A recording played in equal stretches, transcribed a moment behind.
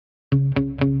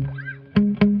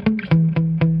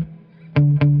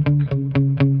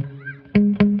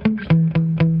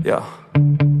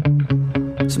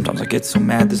Sometimes I get so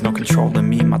mad, there's no controlling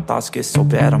me. My thoughts get so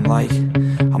bad, I'm like,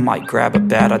 I might grab a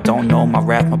bat, I don't know. My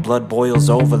wrath, my blood boils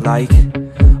over like,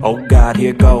 oh God,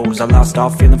 here goes. I lost all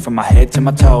feeling from my head to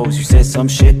my toes. You said some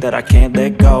shit that I can't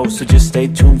let go, so just stay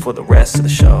tuned for the rest of the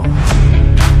show.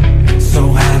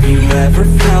 So have you ever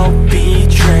felt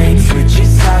betrayed?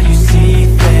 Switches how you see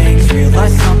things,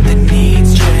 realize something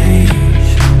needs change.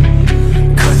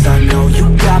 Cause I know you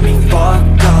got me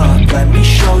fucked up, let me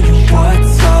show you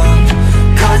what's up.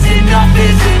 Cause enough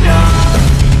is enough.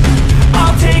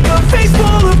 I'll take a face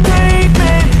full of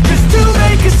pavement just to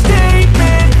make a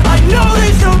statement. I know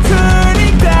there's no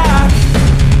turning back.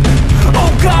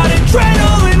 Oh God,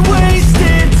 adrenaline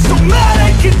wasted, so mad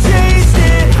I can taste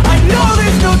it. I know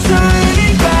there's no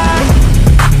turning back.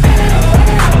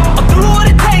 I'll do what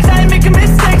it takes, I ain't making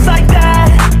mistakes like that.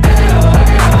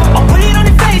 I'll put it on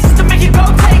your face just to make you go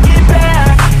take it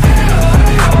back.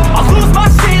 I'll lose my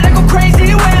shit, I go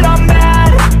crazy when I'm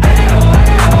mad.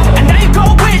 And now you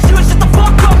go wish you would shut the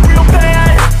fuck up real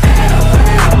bad.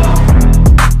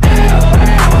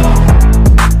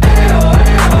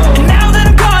 And now that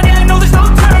I'm gone, yeah, I know there's no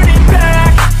turning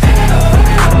back.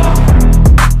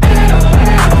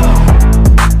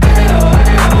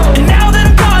 And now that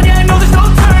I'm gone, yeah, I know there's no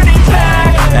turning back.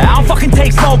 I don't fucking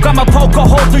take smoke, I'ma poke a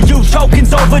hole through you.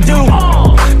 Choking's overdue.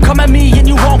 Come at me and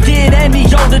you won't get any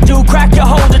older, dude. Crack your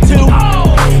holder too.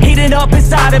 Heating up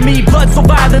inside of me, blood so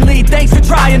violently. Thanks for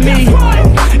trying me.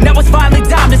 Now it's finally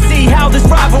time to see how this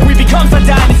rivalry becomes a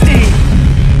dynasty.